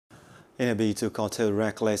In a bid to curtail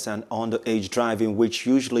reckless and underage driving, which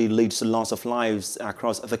usually leads to loss of lives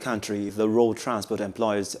across the country, the Road Transport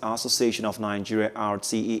Employees Association of Nigeria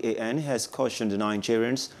 (R.T.E.A.N) has cautioned the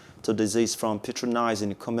Nigerians to desist from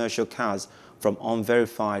patronizing commercial cars from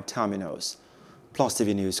unverified terminals. Plus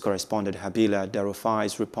TV News correspondent Habila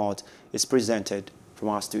Darufai's report is presented from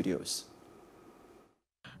our studios.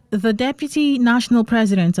 The Deputy National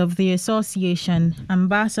President of the Association,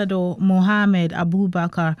 Ambassador Mohammed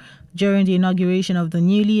Abubakar, during the inauguration of the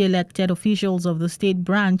newly elected officials of the state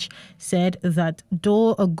branch, said that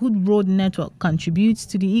though a good road network contributes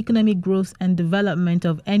to the economic growth and development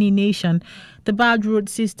of any nation, the bad road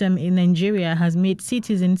system in Nigeria has made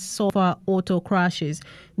citizens suffer auto crashes,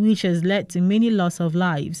 which has led to many loss of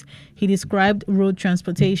lives. He described road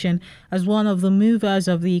transportation as one of the movers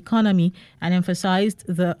of the economy and emphasized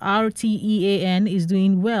the R.T.E.A.N is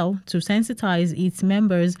doing well to sensitize its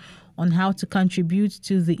members on how to contribute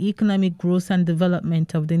to the economic growth and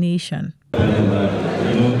development of the nation.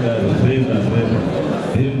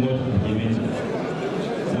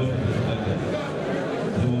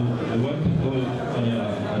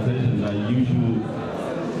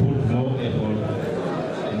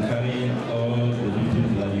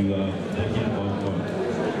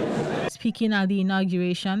 Speaking at the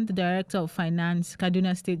inauguration, the Director of Finance,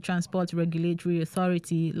 Kaduna State Transport Regulatory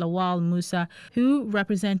Authority, Lawal Musa, who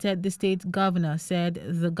represented the state governor, said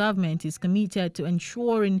the government is committed to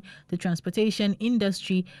ensuring the transportation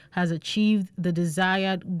industry has achieved the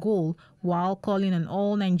desired goal, while calling on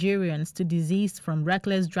all Nigerians to desist from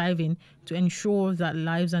reckless driving to ensure that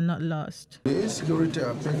lives are not lost. The insecurity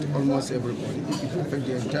affects almost everybody. It affects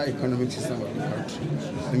the entire economic system of the country.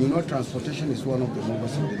 And you know, transportation is one of the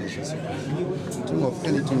movers of the nation. Think of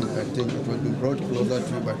anything you can think, it will be brought closer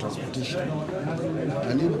to you by transportation.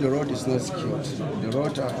 And if the road is not secured, the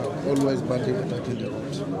road are always badly attacking the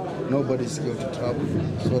road. Nobody is scared to travel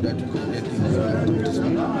so that you can get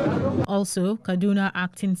in. Also, Kaduna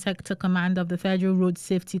Acting Sector Commander of the Federal Road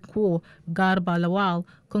Safety Corps, Garba Lawal,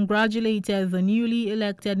 congratulated the newly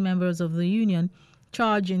elected members of the union,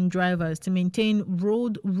 charging drivers to maintain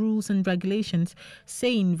road rules and regulations,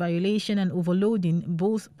 saying violation and overloading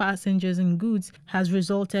both passengers and goods has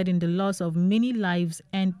resulted in the loss of many lives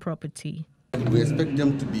and property. We expect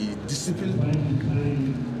them to be disciplined,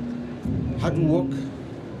 hard work,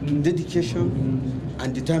 dedication,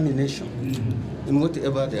 and determination in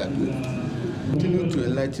whatever they are doing. Continue to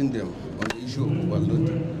enlighten them on the issue of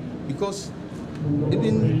overloading, because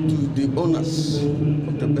even to the owners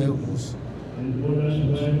of the vehicles,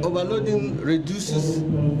 overloading reduces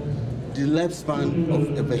the lifespan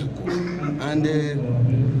of a vehicle, and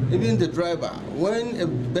even the driver, when a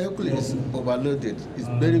vehicle is overloaded, it's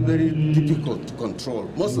very, very difficult to control,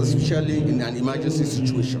 most especially in an emergency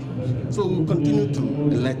situation. So we'll continue to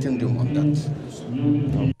enlighten them on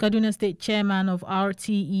that. Kaduna State Chairman of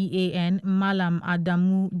R.T.E.A.N, Malam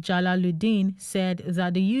Adamu Jalaluddin, said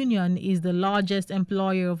that the union is the largest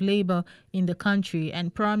employer of labor in the country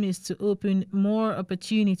and promised to open more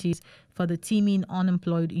opportunities for the teeming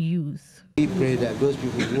unemployed youth. We pray that those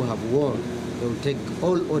people who have won, they will take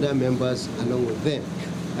all other members along with them.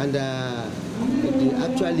 And they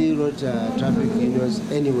actually wrote traffic unions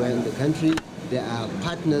anywhere in the country. They are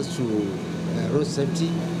partners to road safety,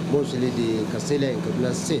 mostly the Kasela and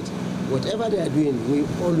Kaduna State. Whatever they are doing,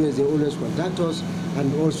 they always contact us,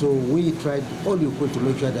 and also we tried all we could to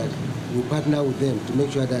make sure that we partner with them to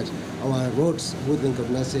make sure that our roads within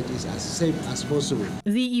Kaduna State is as safe as possible.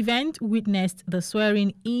 The event witnessed the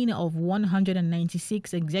swearing-in of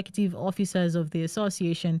 196 executive officers of the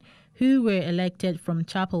association who were elected from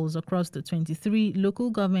chapels across the 23 local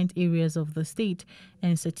government areas of the state,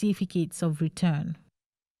 and certificates of return.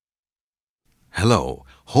 Hello,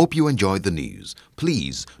 hope you enjoyed the news.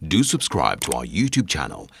 Please do subscribe to our YouTube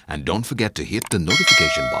channel and don't forget to hit the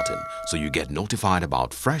notification button so you get notified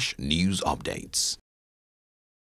about fresh news updates.